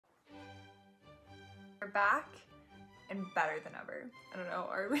back and better than ever. I don't know,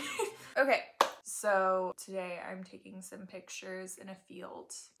 are we? Okay, so today I'm taking some pictures in a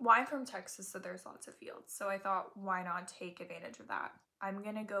field. Well, I'm from Texas, so there's lots of fields. So I thought, why not take advantage of that? I'm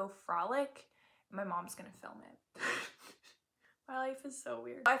gonna go frolic. My mom's gonna film it. My life is so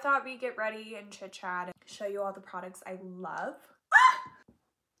weird. I thought we'd get ready and chit chat and show you all the products I love.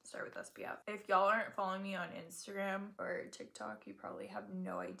 Start with SPF. If y'all aren't following me on Instagram or TikTok, you probably have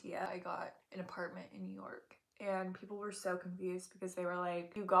no idea. I got an apartment in New York and people were so confused because they were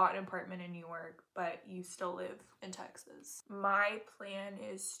like, you got an apartment in New York, but you still live in Texas. My plan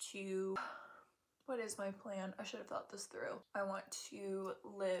is to, what is my plan? I should have thought this through. I want to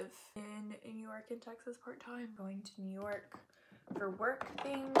live in New York and Texas part-time, going to New York for work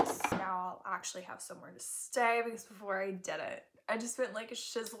things. Now I'll actually have somewhere to stay because before I didn't. I just spent like a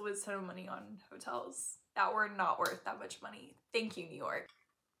shizzle with so money on hotels that were not worth that much money. Thank you, New York.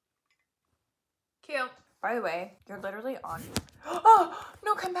 Cute. By the way, you're literally on. Oh,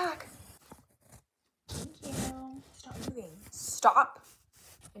 no, come back. Thank you. Stop moving. Stop.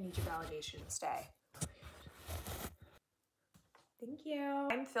 I need your validation. Stay. Thank you.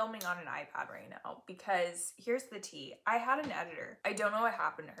 I'm filming on an iPad right now because here's the tea. I had an editor. I don't know what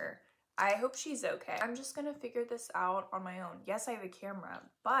happened to her. I hope she's okay. I'm just gonna figure this out on my own. Yes, I have a camera,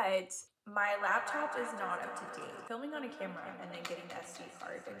 but my laptop is not up to date. Filming on a camera and then getting the SD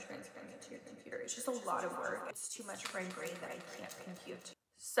card and transferring it to your computer, it's just a lot of work. It's too much for my brain that I can't compute.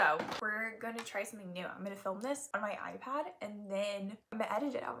 So we're gonna try something new. I'm gonna film this on my iPad and then I'm gonna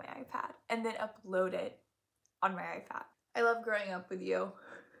edit it on my iPad and then upload it on my iPad. I love growing up with you.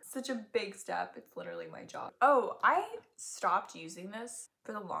 Such a big step. It's literally my job. Oh, I stopped using this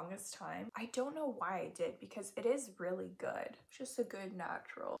for the longest time. I don't know why I did because it is really good. It's just a good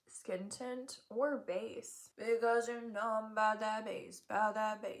natural skin tint or base. Because you know about that base,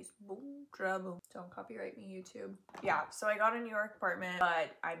 boom, trouble. Don't copyright me, YouTube. Yeah, so I got a New York apartment,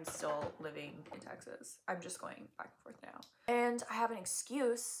 but I'm still living in Texas. I'm just going back and forth now. And I have an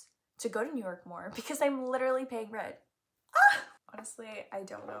excuse to go to New York more because I'm literally paying rent. Ah! Honestly, I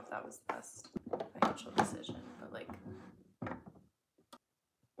don't know if that was the best financial decision, but like,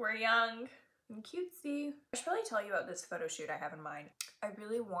 we're young and cutesy. I should probably tell you about this photo shoot I have in mind. I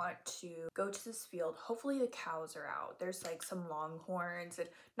really want to go to this field. Hopefully the cows are out. There's like some longhorns, and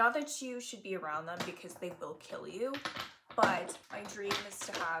not that you should be around them because they will kill you, but my dream is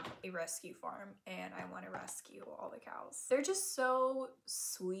to have a rescue farm and I want to rescue all the cows. They're just so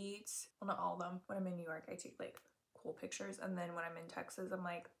sweet. Well, not all of them. When I'm in New York, I take like cool pictures, and then when I'm in Texas, I'm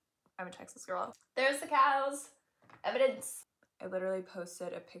like, I'm a Texas girl. There's the cows. Evidence. I literally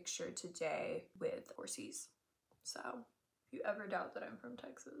posted a picture today with horses. So if you ever doubt that I'm from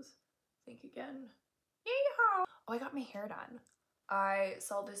Texas, think again. Yeehaw! Oh, I got my hair done. I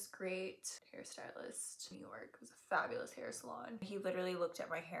saw this great hairstylist in New York. It was a fabulous hair salon. He literally looked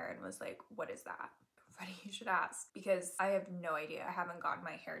at my hair and was like, what is that? Funny you should ask, because I have no idea. I haven't gotten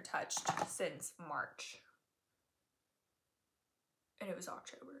my hair touched since March. And it was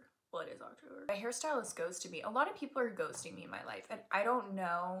October. Well, it is October. My hairstylist ghosted me. A lot of people are ghosting me in my life, and I don't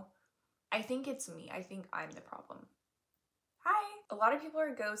know. I think it's me. I think I'm the problem. Hi. A lot of people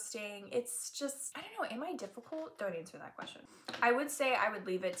are ghosting. It's just, I don't know, am I difficult? Don't answer that question. I would say I would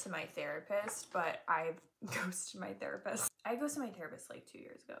leave it to my therapist, but I've ghosted my therapist. I ghosted my therapist like 2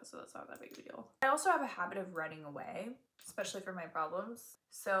 years ago, so that's not that big of a deal. I also have a habit of running away, especially for my problems.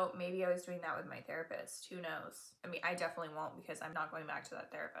 So maybe I was doing that with my therapist. Who knows? I mean, I definitely won't because I'm not going back to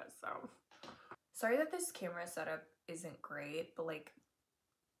that therapist, so. Sorry that this camera setup isn't great, but like,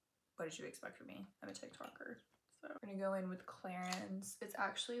 what did you expect from me? I'm a TikToker. So we're gonna go in with Clarins. It's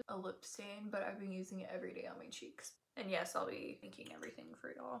actually a lip stain, but I've been using it every day on my cheeks. And yes, I'll be making everything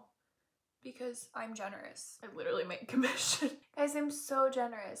for y'all because I'm generous. I literally make commission. Guys, I'm so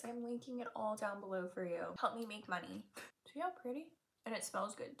generous. I'm linking it all down below for you. Help me make money. See how pretty? And it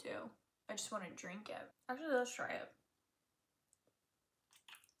smells good too. I just want to drink it. Actually, let's try it.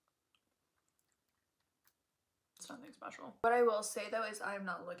 It's nothing special. What I will say though is I'm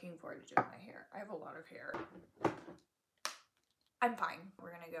not looking forward to doing my hair. I have a lot of hair. I'm fine.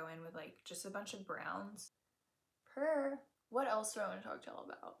 We're gonna go in with like just a bunch of browns. What else do I want to talk to y'all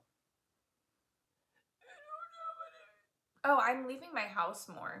about? I don't know. Oh, I'm leaving my house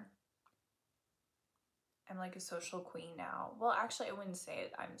more. I'm like a social queen now. Well, actually, I wouldn't say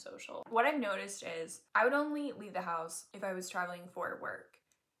it, I'm social. What I've noticed is I would only leave the house if I was traveling for work.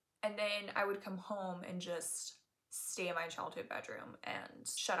 And then I would come home and just stay in my childhood bedroom and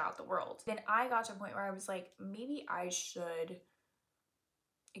shut out the world. Then I got to a point where I was like, maybe I should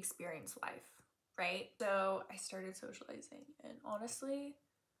experience life, right? So I started socializing, and honestly,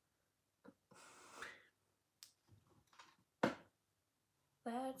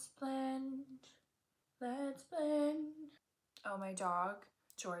 Let's blend. Let's blend. Oh, my dog,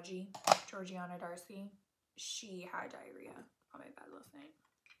 Georgiana Darcy, she had diarrhea on my bed last night.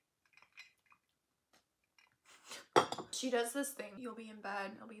 She does this thing. You'll be in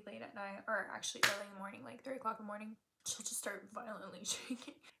bed, it'll be late at night, or actually early in the morning, like 3 o'clock in the morning. She'll just start violently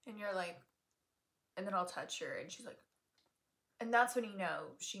shaking. And you're like, and then I'll touch her and she's like, and that's when you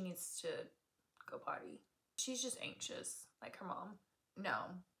know she needs to go potty. She's just anxious, like her mom. No.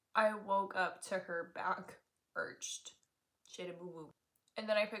 I woke up to her back arched. She had a boo-boo. And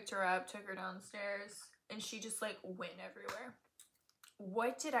then I picked her up, took her downstairs, and she just like went everywhere.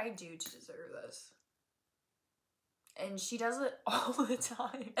 What did I do to deserve this? And she does it all the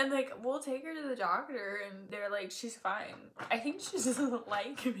time. And like, we'll take her to the doctor and they're like, she's fine. I think she doesn't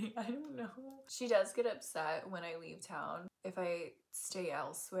like me. I don't know. She does get upset when I leave town. If I stay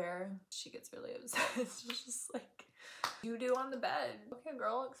elsewhere, she gets really upset. She's just like, you do on the bed. Okay,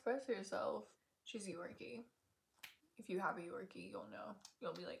 girl, express yourself. She's Yorkie. If you have a Yorkie, you'll know.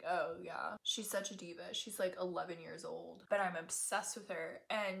 You'll be like, oh yeah. She's such a diva. She's like 11 years old, but I'm obsessed with her.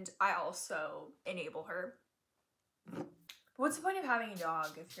 And I also enable her. What's the point of having a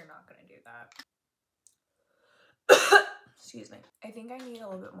dog if you're not gonna do that? Excuse me. I think I need a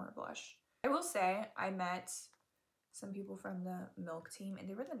little bit more blush. I will say I met some people from the milk team and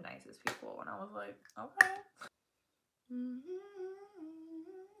they were the nicest people and I was like, okay.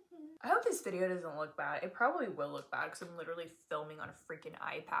 I hope this video doesn't look bad. It probably will look bad because I'm literally filming on a freaking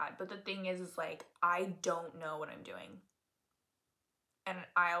iPad. But the thing is like, I don't know what I'm doing. And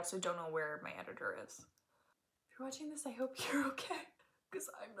I also don't know where my editor is. If you're watching this, I hope you're okay. Because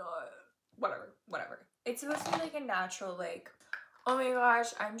I'm not. Whatever. It's supposed to be like a natural, like, oh my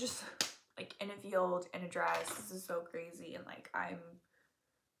gosh, I'm just like in a field, in a dress. This is so crazy. And like, I'm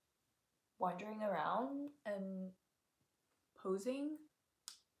wandering around and posing.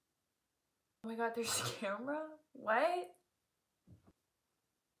 Oh my god, there's a camera? What?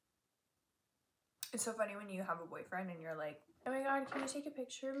 It's so funny when you have a boyfriend and you're like, oh my god, can you take a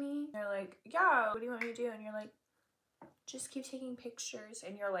picture of me? And they're like, yeah, what do you want me to do? And you're like, just keep taking pictures.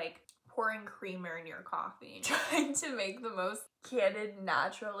 And you're like pouring creamer in your coffee, trying to make the most candid,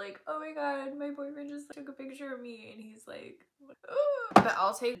 natural, like, oh my god, my boyfriend just took a picture of me. And he's like, ooh. But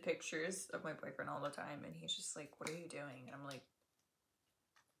I'll take pictures of my boyfriend all the time. And he's just like, what are you doing? And I'm like,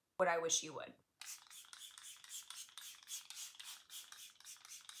 what I wish you would.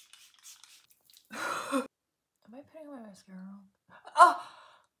 Am I putting my mascara on? Oh!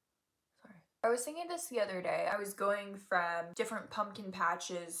 Sorry. I was thinking this the other day. I was going from different pumpkin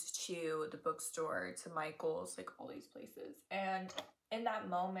patches to the bookstore to Michael's, like all these places. And in that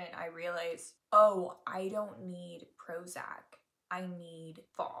moment, I realized, oh, I don't need Prozac. I need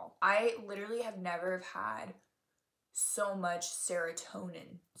fall. I literally have never had so much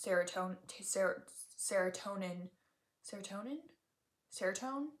serotonin. Serotonin?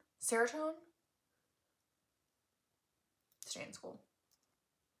 Stay in school.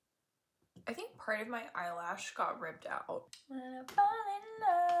 I think part of my eyelash got ripped out. When I fall in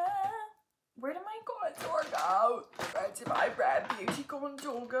love. Where did my contour go? Where did my red beauty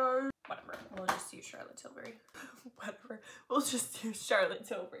contour go? Whatever. We'll just use Charlotte Tilbury. Whatever. We'll just use Charlotte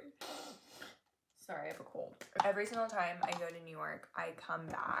Tilbury. Sorry, I have a cold. Every single time I go to New York, I come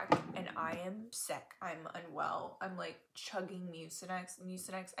back and I am sick. I'm unwell. I'm like chugging Mucinex.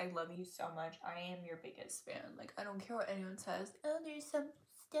 Mucinex, I love you so much. I am your biggest fan. Like, I don't care what anyone says. Oh, there's some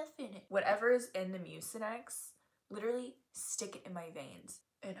stuff in it. Whatever is in the Mucinex, literally stick it in my veins.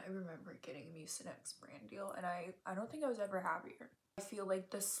 And I remember getting a Mucinex brand deal and I don't think I was ever happier. I feel like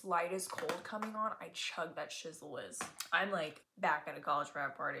the slightest cold coming on, I chug that shizzle whiz. I'm like back at a college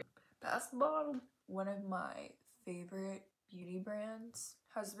frat party. Pass the bottle. One of my favorite beauty brands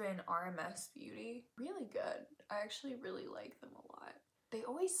has been RMS Beauty. Really good. I actually really like them a lot. They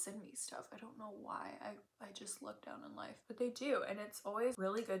always send me stuff. I don't know why. I just look down in life. But they do. And it's always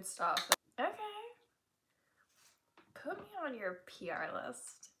really good stuff. Okay. Put me on your PR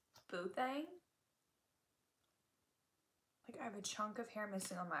list. Boo thing. Like I have a chunk of hair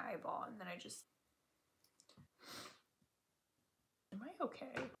missing on my eyeball. And then I just... Am I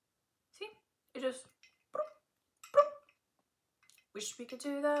okay? See? It just... Wish we could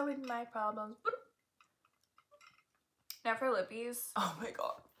do that with my problems. Now for lippies. Oh my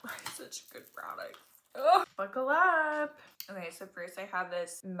god. Such a good product. Ugh. Buckle up. Okay, so first I have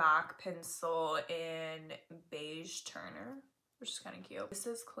this MAC pencil in beige Turner, which is kind of cute. This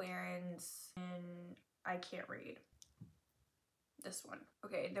is clearance and I can't read. This one.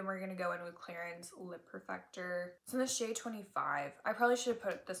 Okay, then we're gonna go in with Clarins Lip Perfector. It's in the shade 25. I probably should have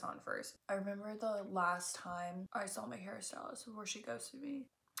put this on first. I remember the last time I saw my hairstylist before she ghosted me.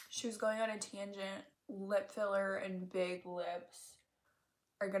 She was going on a tangent. Lip filler and big lips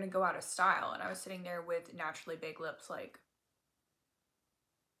are gonna go out of style. And I was sitting there with naturally big lips like,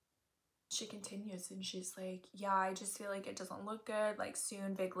 she continues and she's like, yeah, I just feel like it doesn't look good. Like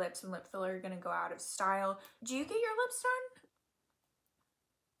soon big lips and lip filler are gonna go out of style. Do you get your lips done?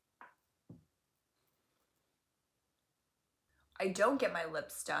 I don't get my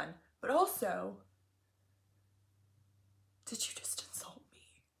lips done, but also, did you just insult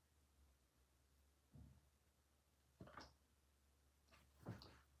me?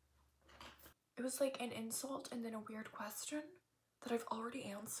 It was like an insult and then a weird question that I've already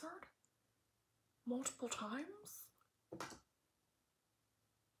answered multiple times.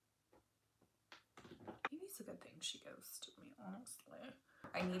 Maybe it's a good thing she ghosted me, honestly.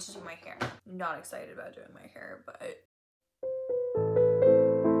 I need to do my hair. Not excited about doing my hair, but